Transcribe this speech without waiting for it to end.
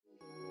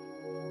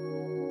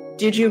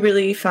did you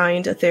really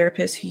find a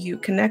therapist who you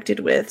connected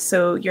with?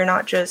 So you're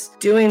not just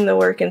doing the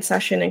work in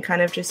session and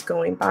kind of just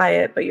going by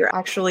it, but you're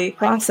actually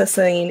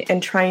processing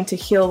and trying to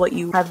heal what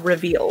you have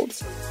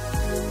revealed.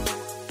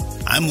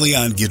 I'm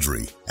Leon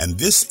Guidry, and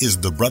this is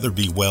the Brother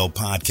Be Well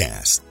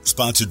podcast,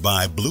 sponsored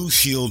by Blue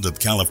Shield of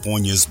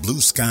California's Blue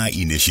Sky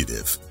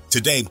Initiative.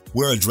 Today,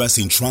 we're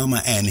addressing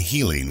trauma and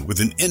healing with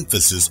an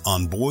emphasis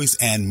on boys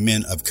and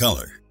men of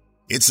color.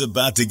 It's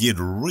about to get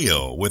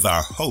real with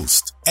our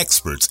hosts,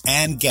 experts,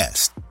 and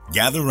guests.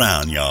 Gather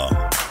round, y'all.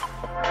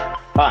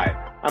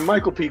 Hi, I'm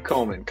Michael P.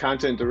 Coleman,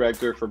 Content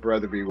Director for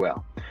Brother Be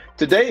Well.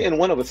 Today, in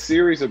one of a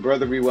series of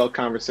Brother Be Well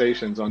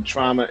conversations on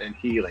trauma and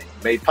healing,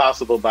 made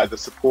possible by the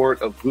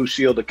support of Blue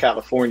Shield of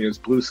California's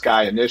Blue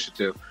Sky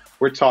Initiative,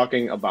 we're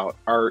talking about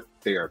art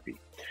therapy.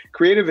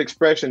 Creative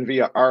expression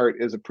via art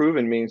is a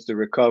proven means to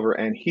recover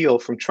and heal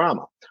from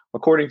trauma.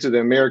 According to the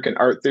American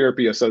Art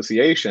Therapy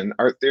Association,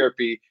 art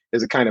therapy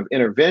is a kind of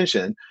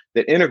intervention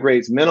that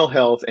integrates mental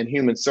health and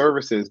human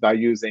services by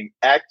using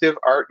active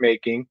art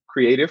making,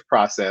 creative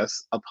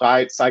process,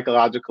 applied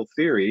psychological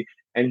theory,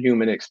 and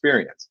human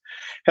experience.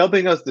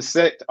 Helping us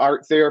dissect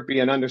art therapy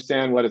and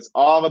understand what it's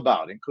all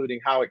about, including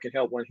how it can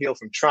help one heal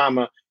from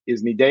trauma,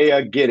 is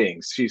Medea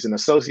Giddings. She's an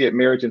associate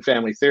marriage and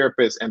family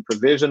therapist and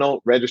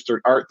provisional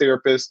registered art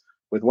therapist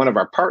with one of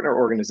our partner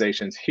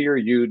organizations,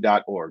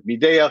 HearU.org.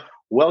 Medea,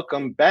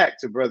 welcome back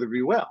to Brother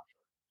Be Well.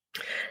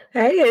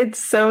 Hey,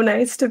 it's so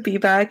nice to be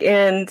back.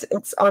 And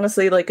it's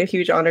honestly like a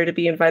huge honor to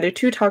be invited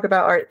to talk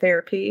about art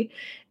therapy.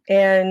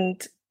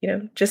 And,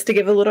 just to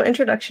give a little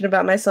introduction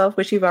about myself,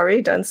 which you've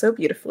already done so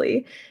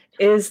beautifully,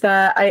 is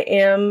that I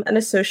am an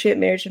associate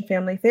marriage and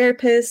family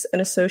therapist, an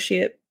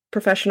associate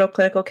professional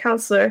clinical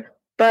counselor,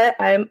 but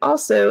I'm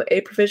also a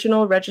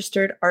provisional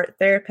registered art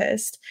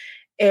therapist.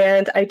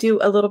 And I do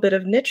a little bit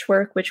of niche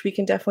work, which we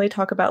can definitely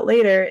talk about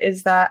later,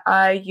 is that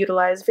I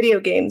utilize video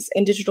games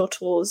and digital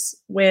tools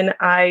when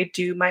I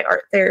do my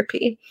art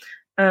therapy.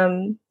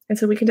 And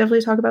so we can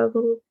definitely talk about it a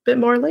little bit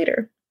more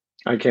later.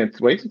 I can't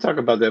wait to talk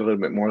about that a little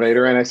bit more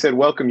later. And I said,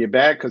 welcome you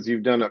back, because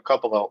you've done a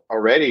couple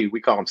already. We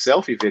call them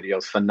selfie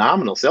videos,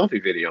 phenomenal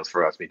selfie videos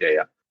for us,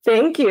 Medea.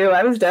 Thank you.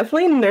 I was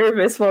definitely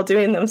nervous while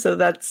doing them. So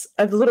that's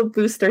a little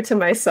booster to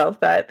myself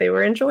that they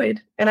were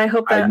enjoyed. And I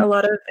hope that a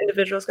lot of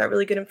individuals got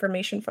really good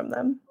information from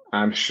them.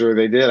 I'm sure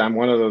they did. I'm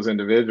one of those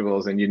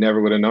individuals, and you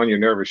never would have known you're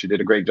nervous. You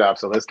did a great job.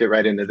 So let's get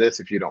right into this,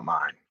 if you don't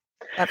mind.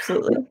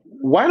 Absolutely.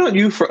 Why don't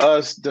you, for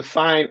us,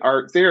 define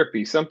art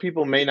therapy? Some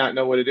people may not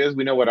know what it is.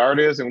 We know what art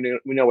is and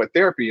we know what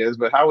therapy is,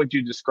 but how would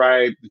you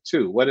describe the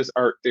two? What is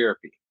art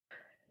therapy?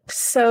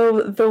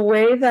 So the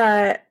way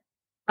that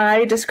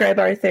I describe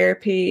art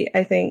therapy,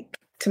 I think,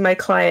 to my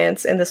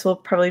clients, and this will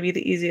probably be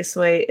the easiest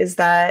way, is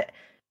that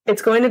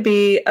it's going to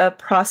be a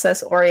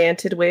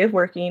process-oriented way of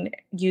working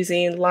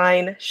using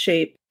line,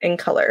 shape, and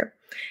color.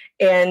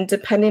 And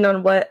depending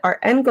on what our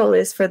end goal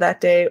is for that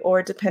day,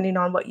 or depending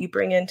on what you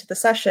bring into the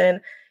session,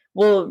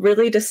 we'll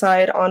really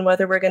decide on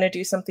whether we're going to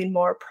do something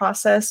more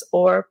process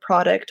or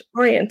product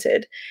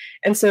oriented.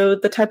 And so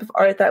the type of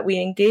art that we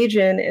engage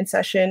in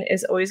session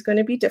is always going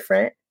to be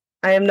different.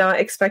 I am not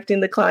expecting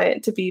the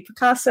client to be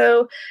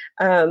Picasso.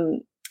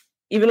 Even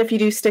if you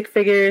do stick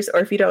figures,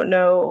 or if you don't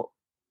know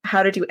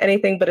how to do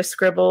anything but a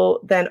scribble,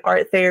 then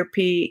art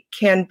therapy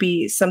can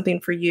be something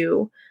for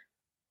you.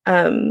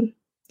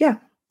 Yeah,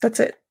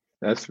 that's it.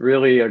 That's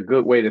really a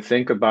good way to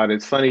think about it.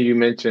 It's funny you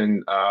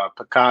mentioned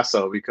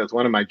Picasso, because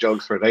one of my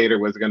jokes for later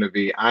was going to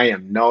be, I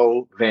am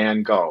no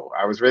Van Gogh.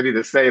 I was ready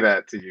to say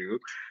that to you,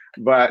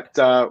 but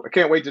I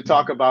can't wait to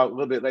talk about a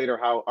little bit later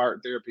how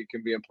art therapy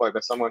can be employed by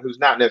someone who's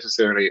not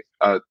necessarily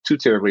too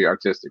terribly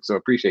artistic. So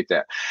appreciate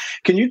that.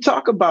 Can you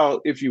talk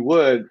about, if you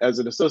would, as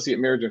an associate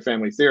marriage and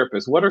family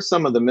therapist, what are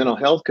some of the mental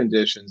health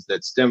conditions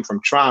that stem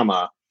from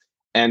trauma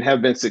and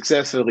have been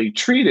successfully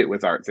treated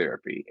with art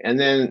therapy? And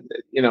then,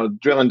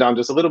 drilling down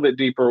just a little bit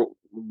deeper,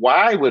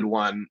 why would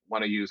one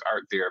want to use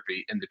art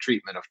therapy in the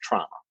treatment of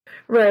trauma?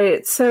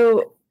 Right.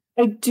 So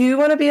I do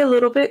want to be a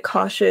little bit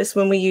cautious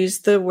when we use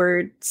the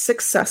word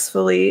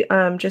successfully,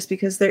 just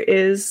because there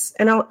is,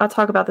 and I'll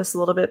talk about this a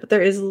little bit, but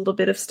there is a little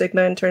bit of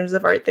stigma in terms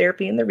of art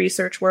therapy in the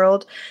research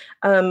world.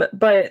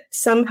 But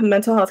some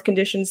mental health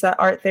conditions that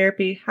art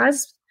therapy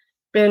has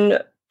been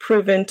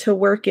proven to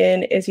work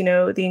in is,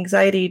 the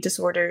anxiety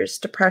disorders,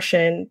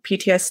 depression,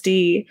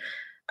 PTSD,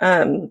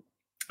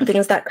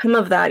 things that come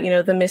of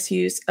that, the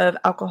misuse of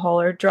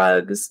alcohol or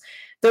drugs.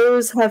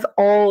 Those have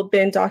all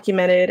been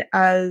documented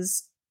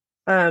as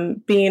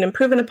being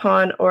improved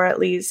upon, or at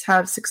least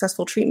have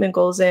successful treatment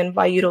goals in,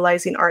 by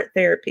utilizing art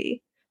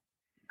therapy.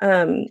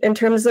 In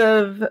terms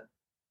of,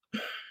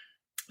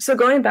 so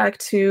going back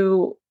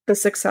to the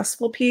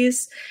successful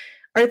piece,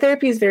 art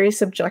therapy is very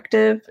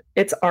subjective.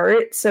 It's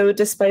art. So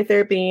despite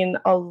there being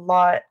a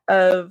lot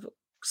of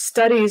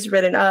studies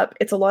written up,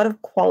 it's a lot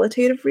of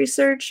qualitative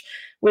research,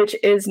 which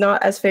is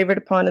not as favored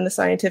upon in the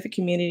scientific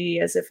community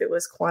as if it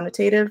was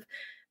quantitative.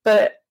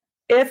 But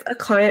if a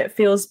client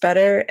feels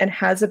better and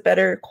has a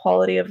better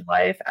quality of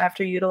life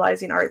after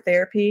utilizing art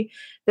therapy,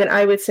 then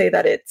I would say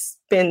that it's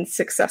been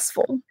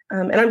successful.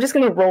 And I'm just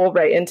going to roll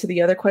right into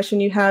the other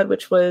question you had,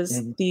 which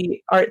was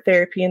the art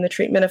therapy and the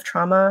treatment of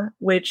trauma,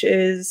 which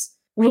is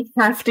we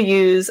have to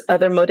use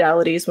other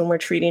modalities when we're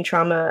treating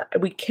trauma.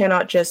 We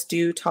cannot just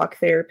do talk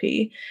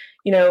therapy.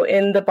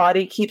 In The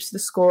Body Keeps the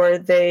Score,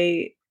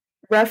 they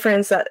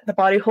reference that the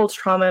body holds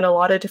trauma in a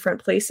lot of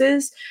different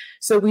places.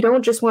 So we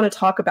don't just want to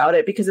talk about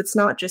it because it's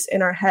not just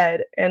in our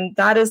head. And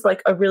that is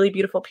like a really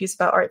beautiful piece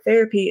about art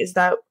therapy, is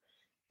that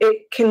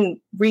it can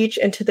reach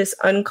into this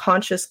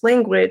unconscious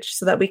language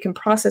so that we can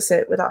process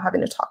it without having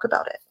to talk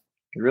about it.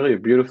 Really a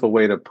beautiful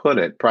way to put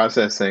it.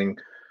 Processing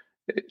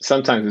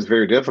sometimes is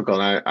very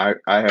difficult. I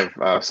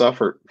have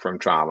suffered from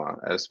trauma,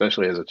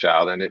 especially as a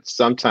child. And it's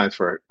sometimes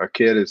for a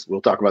kid,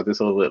 we'll talk about this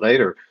a little bit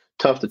later,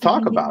 tough to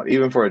talk about,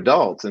 even for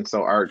adults. And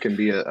so art can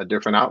be a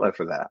different outlet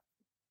for that.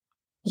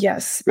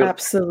 Yes, Really?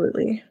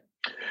 Absolutely.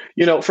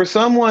 For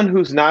someone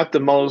who's not the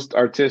most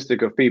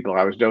artistic of people,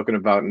 I was joking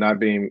about not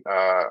being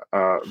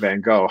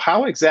Van Gogh.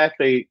 How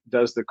exactly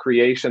does the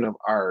creation of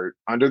art,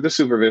 under the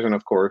supervision,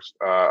 of course,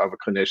 of a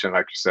clinician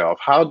like yourself,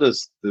 how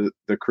does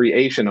the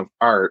creation of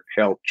art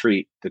help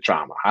treat the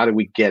trauma? How do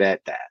we get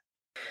at that?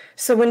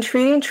 So when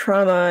treating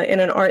trauma in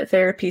an art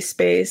therapy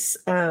space,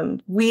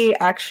 we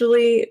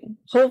actually,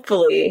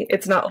 hopefully,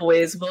 it's not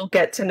always, we'll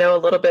get to know a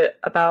little bit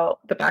about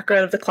the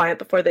background of the client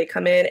before they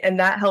come in. And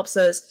that helps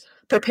us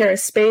prepare a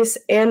space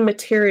and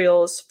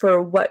materials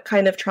for what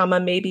kind of trauma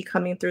may be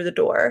coming through the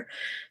door.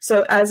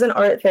 So as an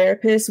art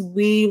therapist,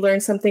 we learn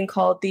something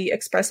called the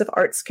expressive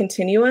arts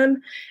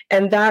continuum.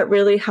 And that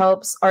really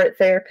helps art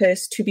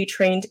therapists to be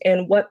trained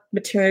in what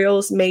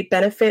materials may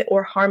benefit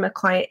or harm a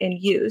client in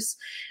use.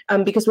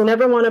 Because we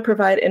never want to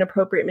provide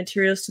inappropriate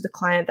materials to the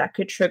client that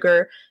could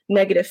trigger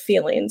negative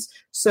feelings.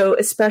 So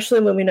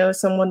especially when we know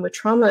someone with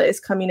trauma is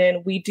coming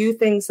in, we do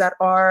things that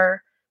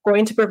are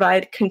going to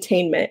provide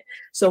containment.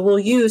 So we'll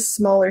use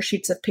smaller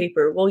sheets of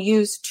paper. We'll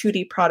use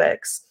 2D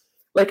products.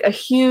 Like a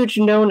huge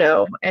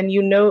no-no, and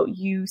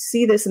you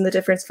see this in the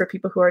difference for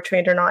people who are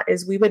trained or not,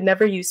 is we would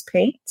never use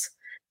paint.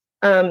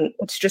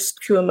 It's just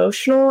too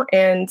emotional.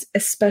 And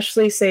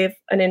especially say if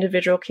an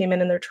individual came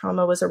in and their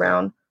trauma was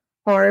around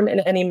harm in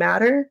any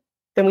matter,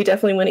 then we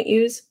definitely wouldn't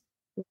use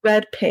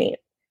red paint.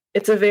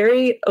 It's a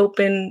very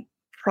open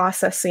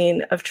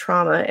processing of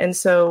trauma. And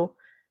so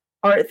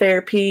art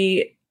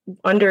therapy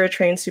under a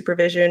trained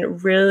supervision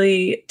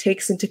really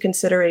takes into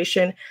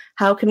consideration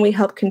how can we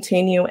help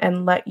contain you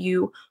and let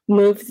you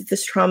move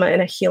this trauma in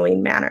a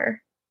healing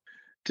manner.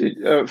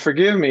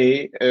 Forgive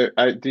me,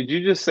 did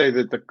you just say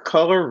that the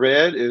color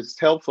red is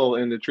helpful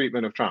in the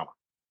treatment of trauma?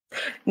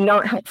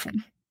 Not helpful.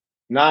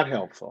 Not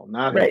helpful.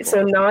 Right.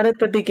 So not at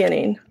the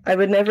beginning. I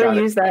would never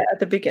use that at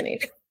the beginning.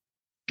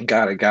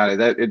 Got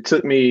it. It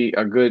took me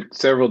a good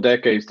several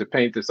decades to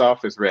paint this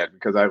off as red,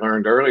 because I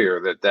learned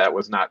earlier that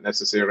was not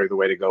necessarily the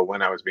way to go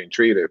when I was being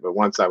treated. But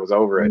once I was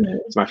over it,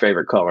 it's my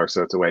favorite color.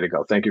 So it's a way to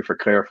go. Thank you for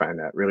clarifying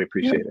that. Really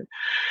appreciate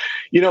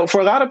it. For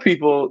a lot of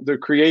people, the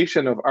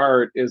creation of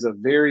art is a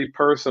very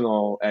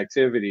personal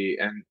activity.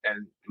 And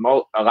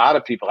a lot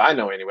of people I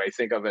know anyway,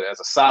 think of it as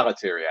a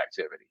solitary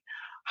activity.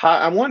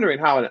 I'm wondering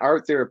how an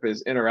art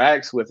therapist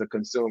interacts with a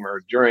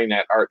consumer during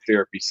that art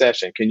therapy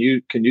session. Can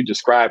you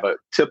describe a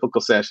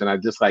typical session? I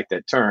just like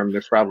that term.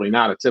 There's probably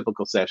not a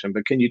typical session,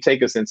 but can you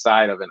take us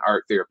inside of an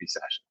art therapy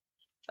session?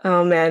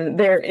 Oh man,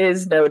 there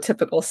is no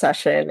typical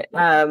session.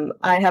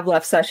 I have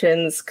left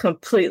sessions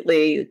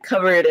completely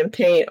covered in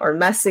paint or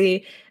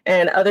messy,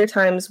 and other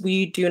times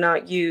we do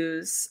not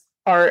use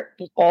art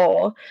at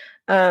all.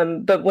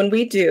 But when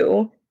we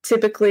do,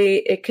 typically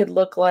it could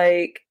look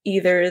like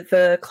either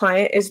the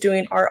client is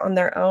doing art on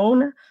their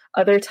own.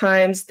 Other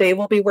times they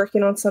will be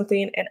working on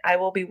something and I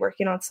will be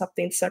working on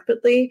something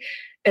separately.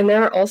 And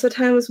there are also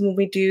times when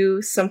we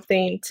do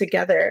something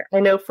together. I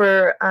know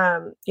for,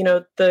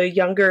 the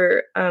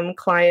younger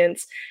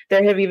clients,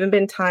 there have even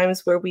been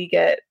times where we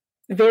get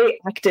very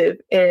active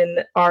in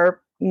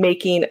our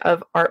making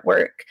of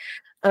artwork.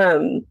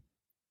 A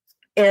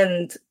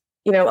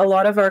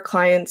lot of our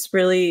clients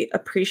really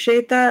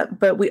appreciate that,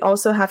 but we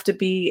also have to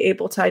be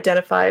able to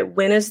identify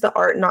when is the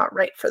art not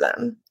right for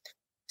them.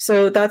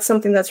 So that's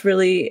something that's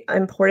really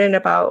important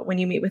about when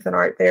you meet with an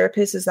art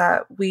therapist, is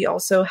that we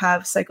also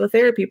have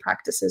psychotherapy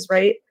practices,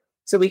 right?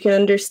 So we can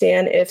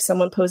understand if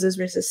someone poses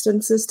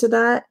resistances to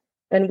that,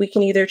 and we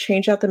can either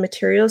change out the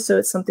material so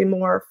it's something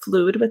more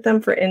fluid with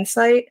them for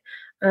insight,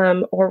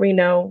 or we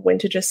know when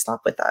to just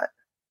stop with that.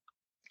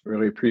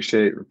 Really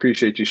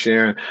appreciate you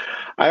sharing.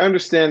 I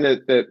understand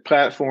that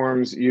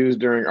platforms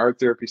used during art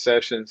therapy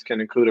sessions can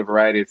include a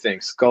variety of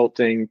things: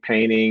 sculpting,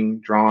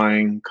 painting,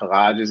 drawing,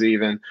 collages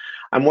even.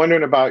 I'm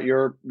wondering about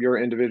your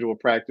individual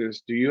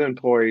practice. Do you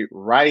employ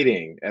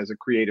writing as a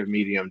creative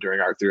medium during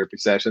art therapy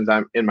sessions?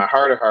 I'm in my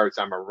heart of hearts,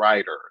 I'm a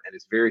writer, and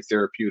it's very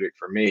therapeutic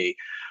for me.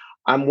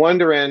 I'm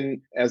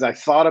wondering, as I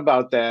thought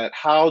about that,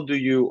 how do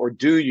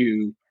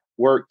you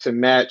work to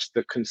match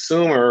the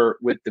consumer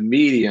with the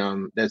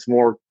medium that's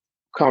more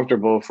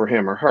comfortable for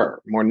him or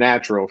her, more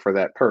natural for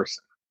that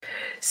person?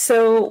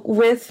 So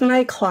with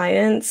my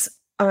clients,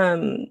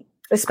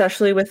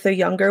 especially with the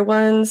younger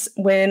ones,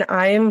 when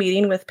I am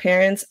meeting with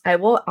parents, I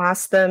will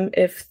ask them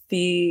if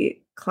the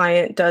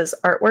client does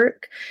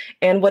artwork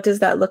and what does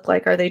that look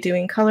like? Are they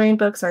doing coloring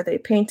books? Are they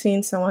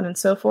painting? So on and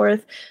so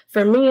forth.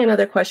 For me,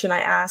 another question I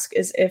ask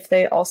is if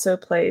they also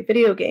play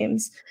video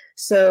games.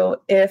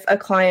 So if a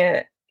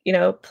client,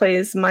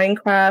 plays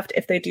Minecraft,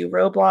 if they do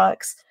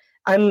Roblox,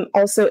 I'm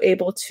also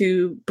able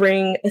to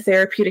bring a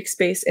therapeutic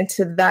space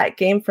into that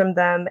game from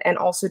them and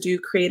also do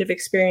creative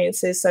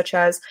experiences such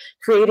as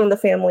creating the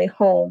family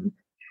home,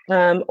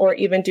 or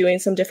even doing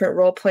some different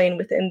role playing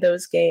within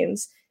those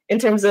games. In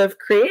terms of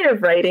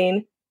creative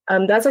writing,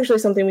 that's actually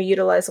something we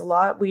utilize a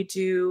lot. We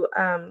do,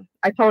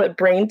 I call it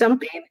brain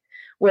dumping,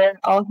 where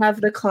I'll have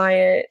the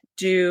client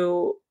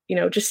do,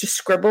 just a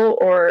scribble,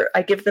 or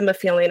I give them a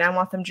feeling. I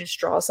want them to just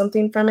draw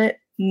something from it,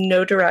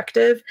 no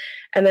directive.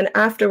 And then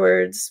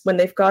afterwards, when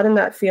they've gotten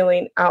that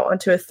feeling out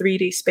onto a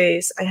 3D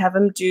space, I have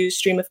them do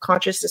stream of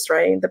consciousness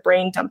writing, the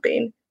brain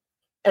dumping.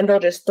 And they'll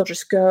just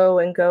go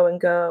and go and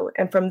go.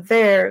 And from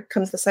there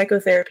comes the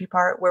psychotherapy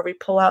part where we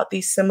pull out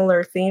these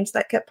similar themes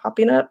that kept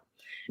popping up.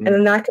 And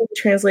then that can be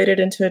translated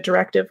into a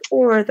directive,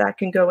 or that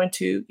can go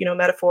into,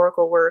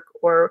 metaphorical work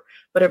or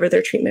whatever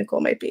their treatment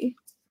goal might be.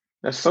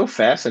 That's so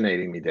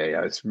fascinating,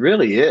 Medea. It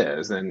really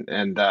is, and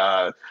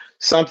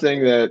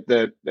something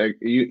that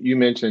you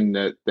mentioned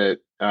that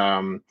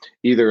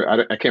either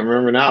I can't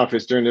remember now if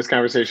it's during this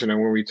conversation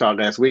or when we talked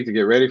last week to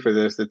get ready for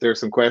this, that there's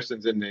some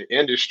questions in the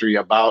industry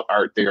about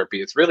art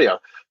therapy. It's really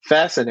a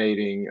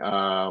fascinating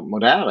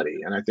modality,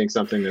 and I think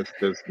something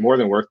that's more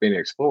than worth being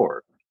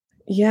explored.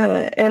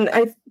 Yeah, and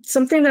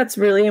something that's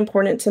really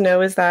important to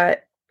know is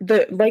that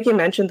like you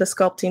mentioned, the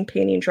sculpting,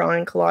 painting,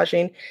 drawing,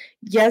 collaging,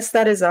 yes,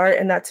 that is art,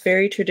 and that's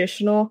very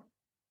traditional.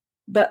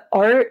 But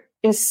art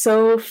is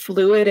so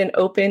fluid and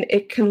open;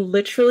 it can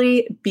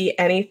literally be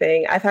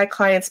anything. I've had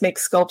clients make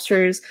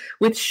sculptures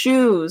with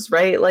shoes,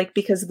 right? Like,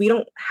 because we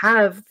don't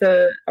have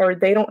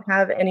they don't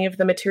have any of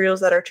the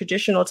materials that are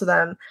traditional to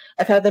them.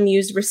 I've had them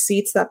use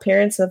receipts that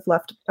parents have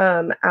left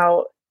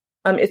out.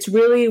 It's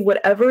really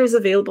whatever is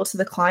available to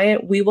the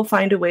client. We will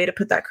find a way to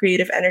put that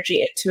creative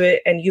energy into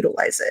it and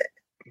utilize it.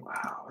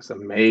 Wow, it's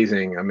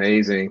amazing,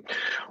 amazing.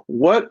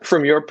 What,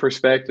 from your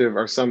perspective,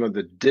 are some of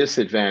the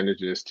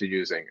disadvantages to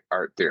using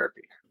art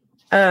therapy?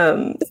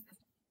 The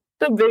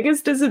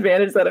biggest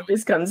disadvantage that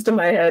always comes to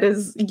my head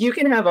is you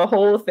can have a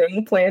whole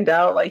thing planned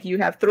out, like you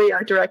have 3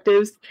 art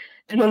directives,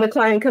 and when the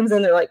client comes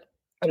in, they're like,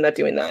 "I'm not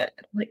doing that."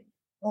 I'm like,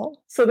 oh.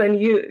 So then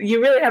you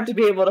really have to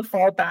be able to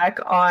fall back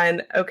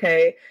on,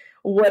 okay,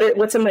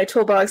 what's in my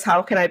toolbox?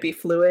 How can I be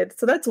fluid?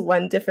 So that's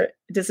one different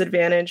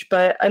disadvantage.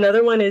 But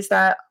another one is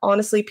that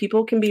honestly,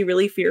 people can be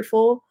really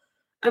fearful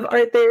of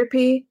art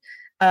therapy.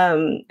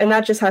 And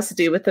that just has to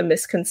do with the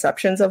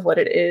misconceptions of what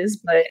it is.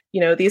 But,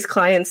 these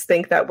clients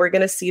think that we're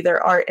going to see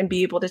their art and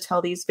be able to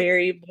tell these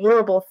very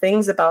vulnerable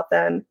things about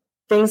them,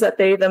 things that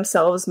they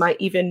themselves might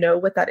even know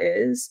what that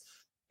is.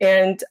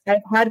 And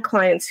I've had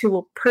clients who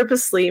will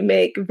purposely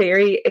make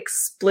very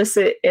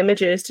explicit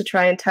images to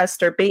try and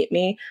test or bait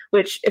me,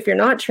 which if you're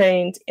not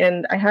trained,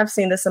 and I have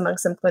seen this among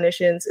some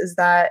clinicians, is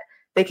that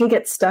they can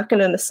get stuck in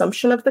an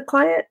assumption of the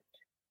client.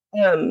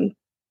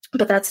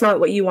 But that's not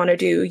what you want to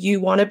do. You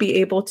want to be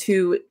able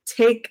to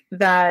take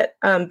that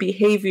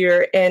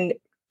behavior and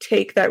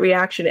take that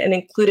reaction and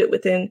include it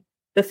within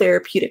the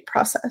therapeutic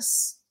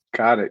process.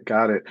 Got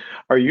it.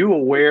 Are you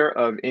aware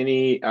of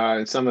any,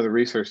 some of the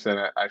research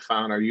that I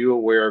found, are you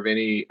aware of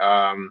any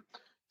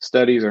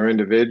studies or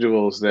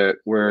individuals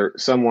where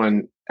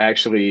someone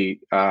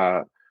actually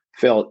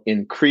felt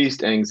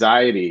increased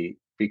anxiety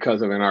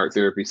because of an art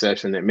therapy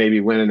session that maybe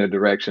went in a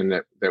direction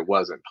that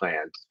wasn't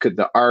planned? Could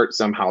the art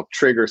somehow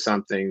trigger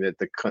something that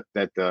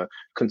the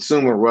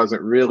consumer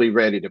wasn't really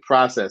ready to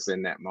process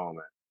in that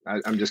moment?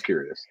 I'm just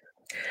curious.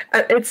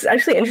 It's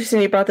actually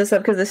interesting you brought this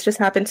up because this just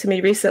happened to me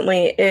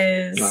recently.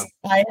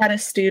 I had a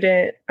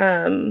student,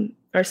 I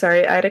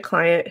had a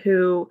client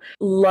who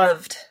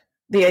loved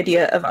the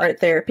idea of art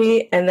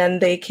therapy, and then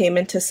they came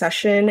into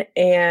session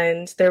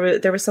and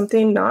there was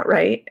something not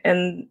right,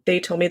 and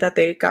they told me that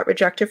they got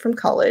rejected from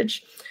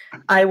college.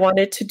 I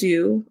wanted to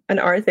do an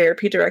art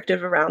therapy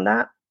directive around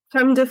that.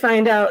 Come to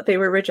find out, they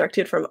were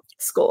rejected from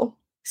school.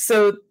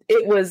 So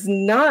it was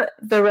not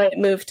the right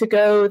move to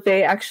go.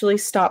 They actually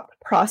stopped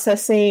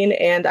processing,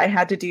 and I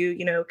had to do,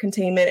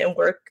 containment and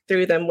work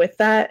through them with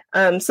that.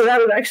 So that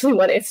was actually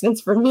one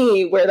instance for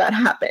me where that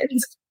happened.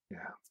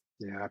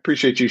 Yeah, I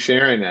appreciate you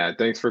sharing that.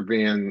 Thanks for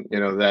being,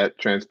 that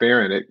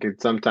transparent. It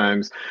could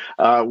sometimes,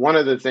 one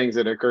of the things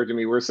that occurred to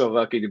me, we're so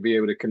lucky to be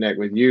able to connect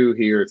with you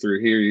here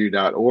through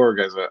hearyou.org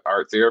as an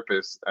art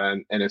therapist.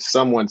 And if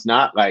someone's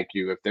not like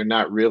you, if they're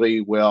not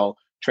really well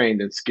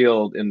trained and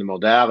skilled in the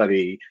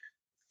modality,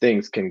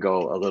 things can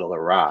go a little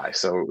awry.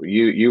 So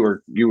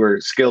you were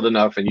skilled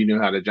enough and you knew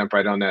how to jump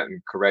right on that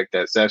and correct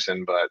that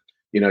session. But,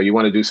 you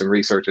want to do some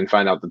research and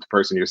find out that the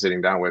person you're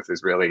sitting down with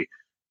is really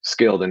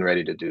skilled and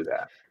ready to do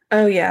that.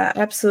 Oh, yeah,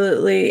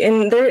 absolutely.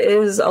 And there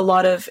is a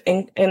lot of,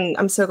 and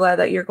I'm so glad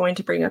that you're going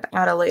to bring up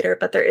ADA later,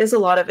 but there is a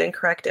lot of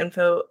incorrect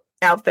info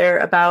out there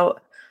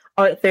about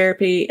art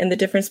therapy and the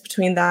difference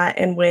between that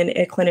and when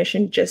a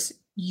clinician just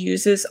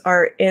uses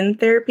art in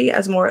therapy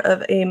as more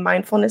of a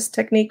mindfulness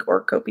technique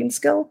or coping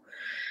skill,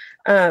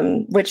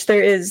 which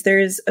there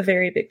is a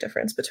very big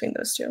difference between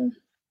those two.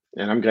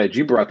 And I'm glad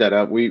you brought that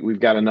up. We've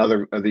got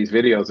another of these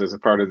videos as a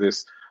part of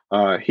this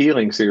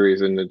healing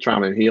series, and the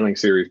trauma and healing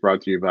series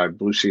brought to you by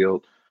Blue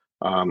Shield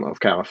of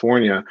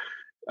California.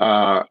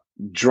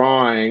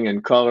 Drawing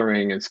and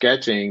coloring and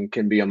sketching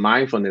can be a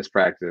mindfulness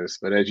practice,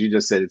 but as you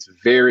just said, it's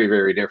very,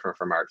 very different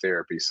from art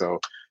therapy. So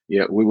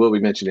yeah, we will be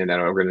mentioning that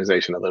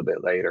organization a little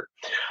bit later.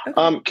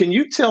 Okay. Can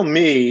you tell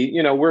me,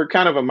 we're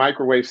kind of a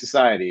microwave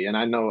society, and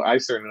I know I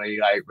certainly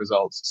like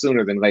results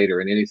sooner than later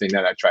in anything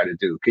that I try to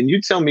do. Can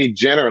you tell me,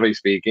 generally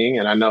speaking,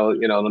 and I know,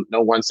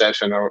 no one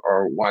session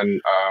or one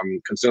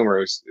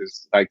consumer is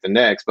like the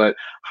next, but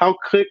how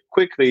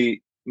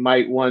quickly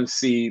might one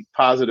see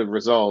positive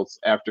results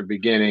after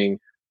beginning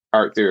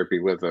art therapy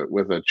with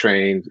a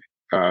trained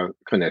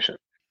clinician?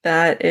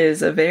 That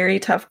is a very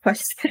tough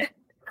question.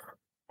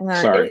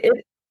 Sorry.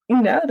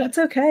 No, that's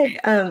okay.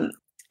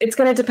 It's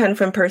going to depend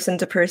from person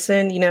to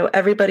person.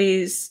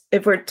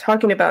 If we're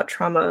talking about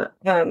trauma,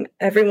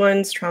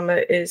 everyone's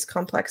trauma is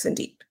complex and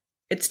deep.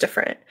 It's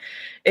different.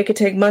 It could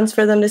take months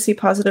for them to see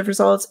positive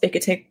results. It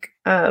could take,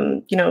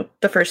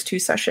 the first 2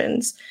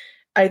 sessions.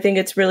 I think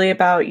it's really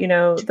about,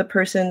 the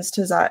person's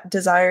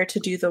desire to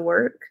do the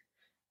work.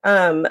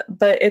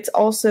 But it's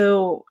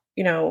also,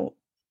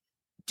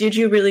 did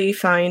you really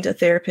find a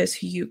therapist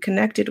who you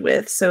connected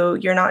with? So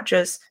you're not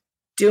just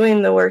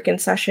doing the work in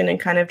session and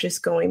kind of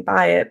just going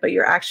by it, but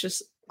you're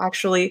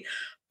actually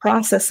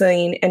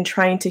processing and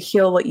trying to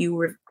heal what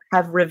you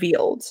have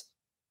revealed.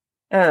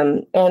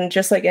 And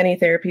just like any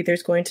therapy,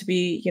 there's going to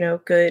be,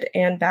 good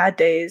and bad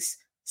days.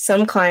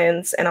 Some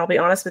clients, and I'll be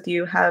honest with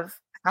you, have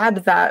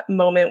had that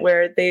moment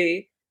where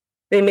they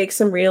make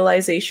some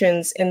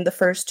realizations in the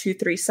first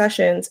 2-3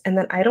 sessions, and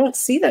then I don't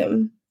see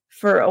them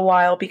for a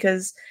while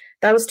because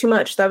that was too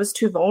much. That was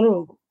too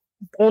vulnerable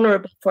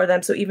for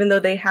them. So even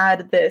though they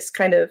had this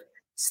kind of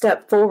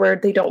step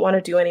forward, they don't want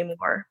to do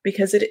anymore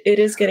because it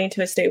is getting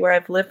to a state where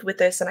I've lived with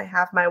this and I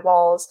have my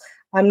walls.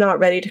 I'm not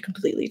ready to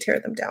completely tear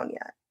them down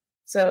yet.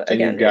 So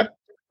again, it's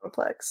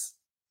complex.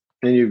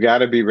 And you've got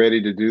to be ready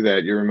to do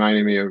that. You're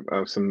reminding me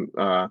of some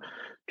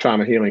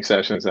trauma healing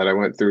sessions that I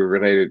went through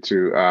related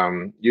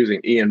to using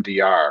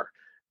EMDR.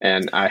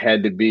 And I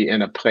had to be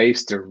in a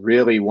place to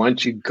really,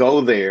 once you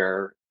go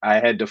there, I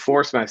had to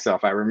force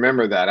myself. I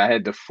remember that. I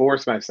had to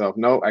force myself.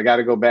 No, I got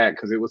to go back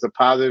because it was a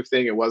positive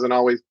thing. It wasn't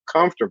always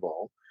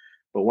comfortable.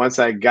 But once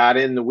I got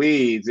in the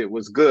weeds, it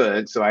was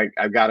good. So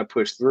I got to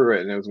push through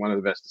it. And it was one of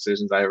the best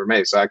decisions I ever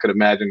made. So I could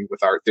imagine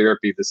with art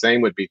therapy, the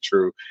same would be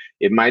true.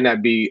 It might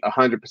not be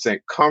 100%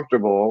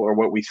 comfortable or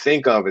what we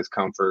think of as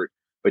comfort,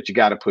 but you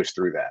got to push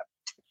through that.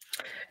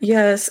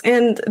 Yes.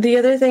 And the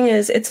other thing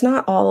is, it's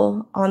not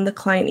all on the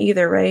client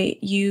either, right?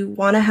 You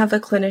want to have a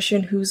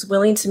clinician who's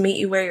willing to meet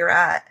you where you're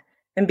at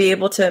and be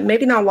able to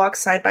maybe not walk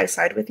side by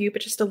side with you,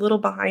 but just a little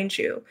behind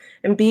you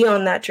and be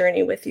on that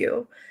journey with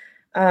you.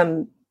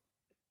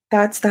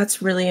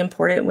 That's really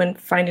important when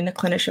finding a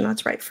clinician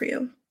that's right for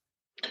you.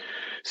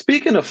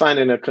 Speaking of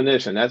finding a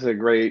clinician, that's a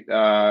great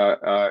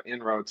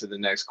inroad to the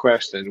next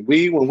question.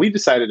 When we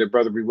decided at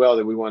Brother Be Well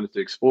that we wanted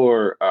to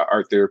explore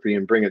art therapy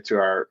and bring it to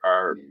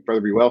our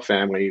Brother Be Well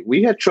family,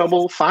 we had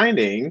trouble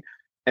finding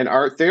an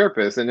art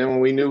therapist. And then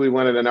when we knew we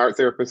wanted an art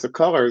therapist of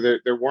color,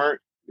 there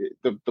weren't,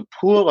 the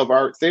pool of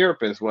art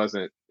therapists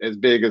wasn't as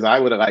big as I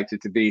would have liked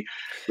it to be,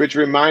 which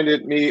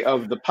reminded me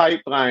of the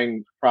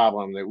pipeline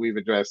problem that we've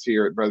addressed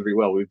here at Brother Be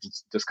Well. We've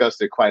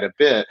discussed it quite a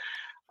bit.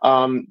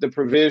 The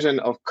provision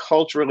of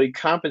culturally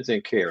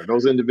competent care,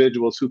 those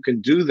individuals who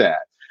can do that.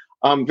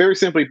 Very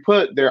simply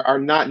put, there are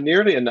not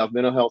nearly enough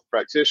mental health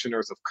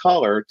practitioners of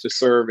color to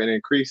serve an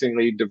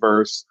increasingly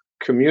diverse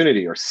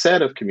community or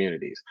set of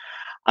communities.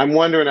 I'm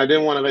wondering, I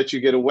didn't want to let you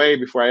get away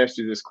before I asked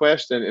you this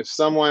question. If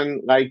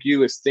someone like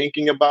you is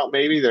thinking about,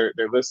 maybe they're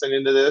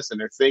listening to this and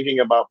they're thinking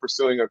about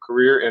pursuing a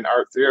career in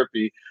art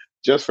therapy,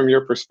 just from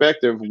your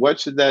perspective, what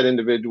should that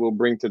individual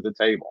bring to the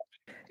table?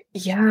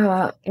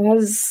 Yeah,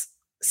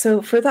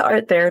 so for the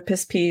art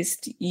therapist piece,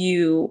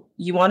 you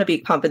want to be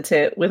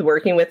competent with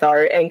working with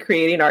art and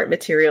creating art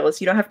materials.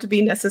 You don't have to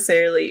be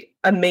necessarily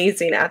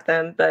amazing at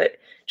them, but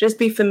just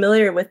be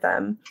familiar with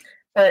them.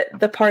 But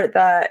the part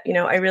that,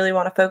 I really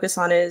want to focus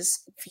on is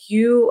if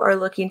you are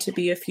looking to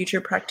be a future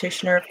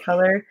practitioner of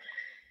color,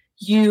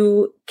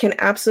 you can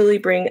absolutely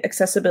bring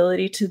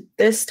accessibility to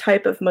this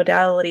type of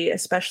modality,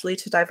 especially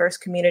to diverse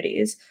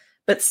communities.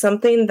 But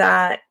something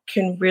that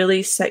can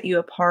really set you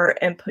apart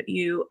and put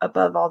you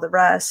above all the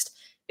rest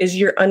is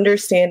your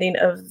understanding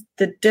of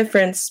the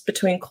difference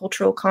between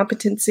cultural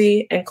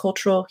competency and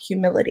cultural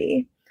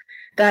humility.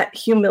 That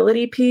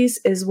humility piece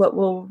is what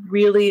will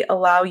really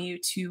allow you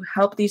to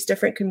help these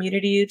different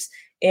communities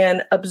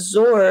and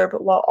absorb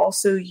while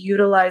also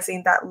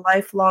utilizing that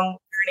lifelong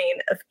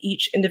learning of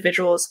each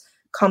individual's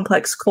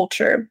complex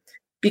culture.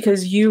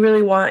 because you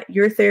really want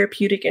your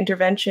therapeutic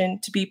intervention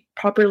to be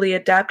properly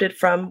adapted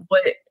from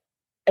what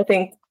I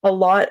think a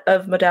lot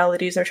of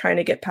modalities are trying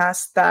to get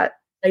past, that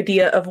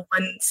idea of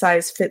one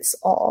size fits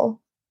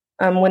all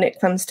when it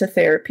comes to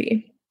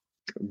therapy.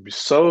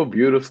 So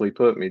beautifully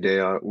put,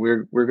 Medea.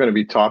 We're going to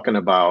be talking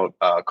about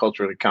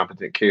culturally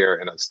competent care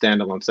in a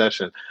standalone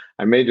session.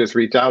 I may just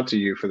reach out to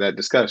you for that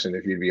discussion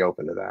if you'd be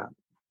open to that.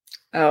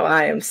 Oh,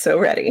 I am so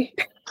ready.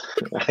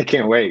 I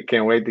can't wait.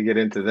 Can't wait to get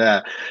into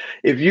that.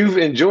 If you've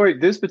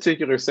enjoyed this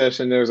particular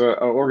session, there's an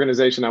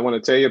organization I want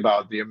to tell you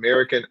about, the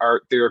American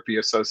Art Therapy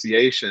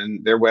Association.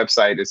 Their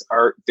website is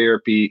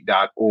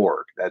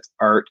arttherapy.org. That's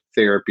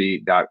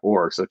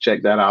arttherapy.org. So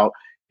check that out.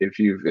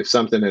 If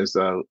something has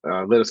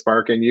lit a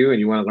spark in you and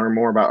you want to learn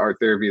more about art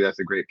therapy, that's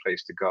a great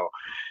place to go.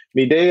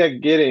 Medea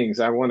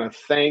Giddings, I want to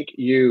thank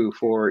you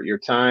for your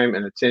time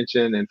and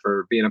attention and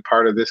for being a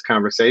part of this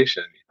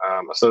conversation.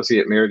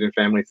 Associate Marriage and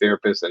Family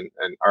Therapist and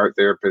art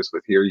therapist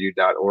with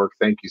HearU.org.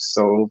 Thank you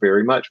so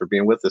very much for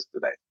being with us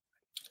today.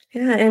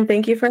 Yeah, and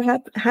thank you for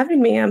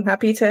having me. I'm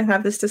happy to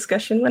have this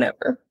discussion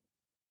whenever.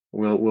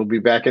 We'll be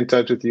back in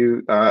touch with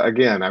you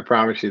again. I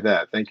promise you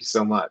that. Thank you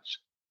so much.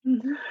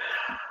 Mm-hmm.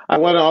 I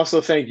want to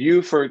also thank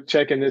you for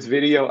checking this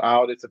video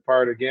out. It's a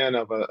part, again,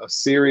 of a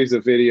series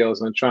of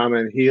videos on trauma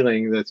and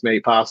healing that's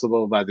made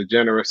possible by the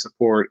generous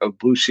support of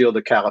Blue Shield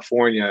of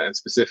California, and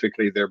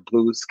specifically their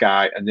Blue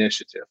Sky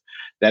initiative.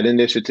 That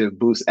initiative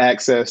boosts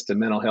access to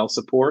mental health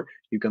support.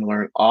 You can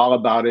learn all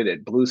about it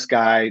at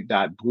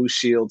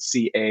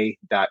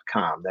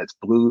bluesky.blueshieldca.com. That's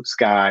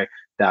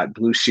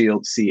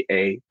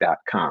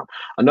bluesky.blueshieldca.com.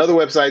 Another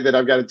website that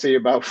I've got to tell you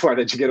about before I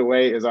let you get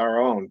away is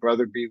our own,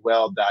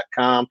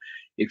 brotherbewell.com.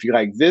 If you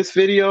like this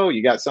video,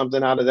 you got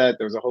something out of that.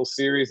 There's a whole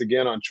series,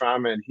 again, on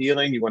trauma and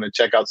healing. You want to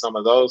check out some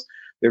of those.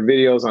 There are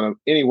videos on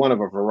any one of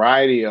a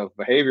variety of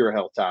behavioral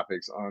health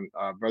topics on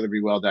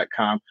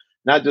brotherbewell.com.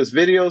 Not just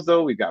videos,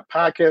 though. We've got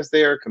podcasts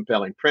there,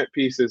 compelling print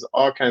pieces,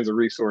 all kinds of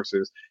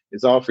resources.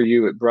 It's all for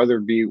you at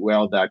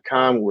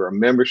brotherbewell.com. We're a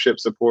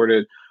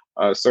membership-supported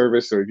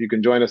service, so if you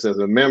can join us as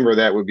a member,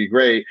 that would be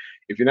great.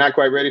 If you're not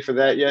quite ready for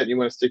that yet, you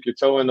want to stick your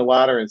toe in the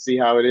water and see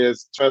how it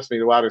is, trust me,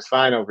 the water's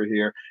fine over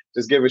here.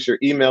 Just give us your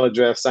email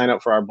address, sign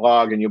up for our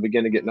blog, and you'll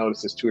begin to get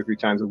notices 2 or 3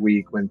 times a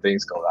week when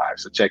things go live.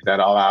 So check that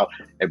all out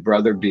at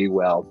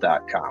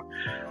brotherbewell.com.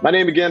 My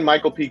name again,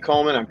 Michael P.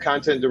 Coleman. I'm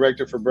content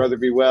director for Brother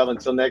Be Well.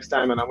 Until next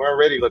time, and I'm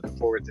already looking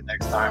forward to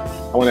next time,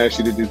 I want to ask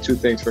you to do 2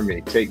 things for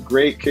me. Take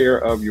great care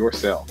of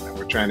yourself, and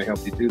we're trying to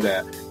help you do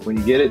that. When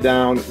you get it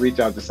down, reach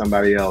out to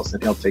somebody else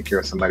and help take care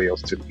of somebody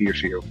else too. He or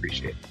she will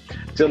appreciate it.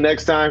 Till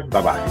next time,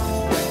 bye-bye.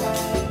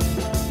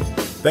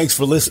 Thanks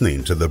for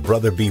listening to the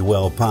Brother Be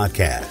Well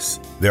podcast.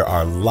 There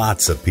are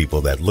lots of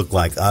people that look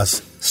like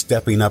us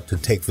stepping up to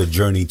take the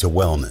journey to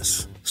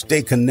wellness.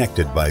 Stay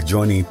connected by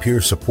joining peer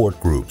support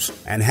groups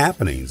and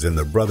happenings in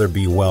the Brother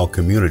Be Well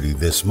community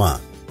this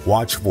month.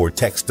 Watch for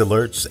text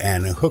alerts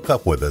and hook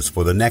up with us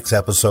for the next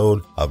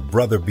episode of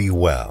Brother Be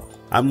Well.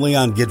 I'm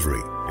Leon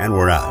Guidry, and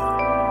we're out.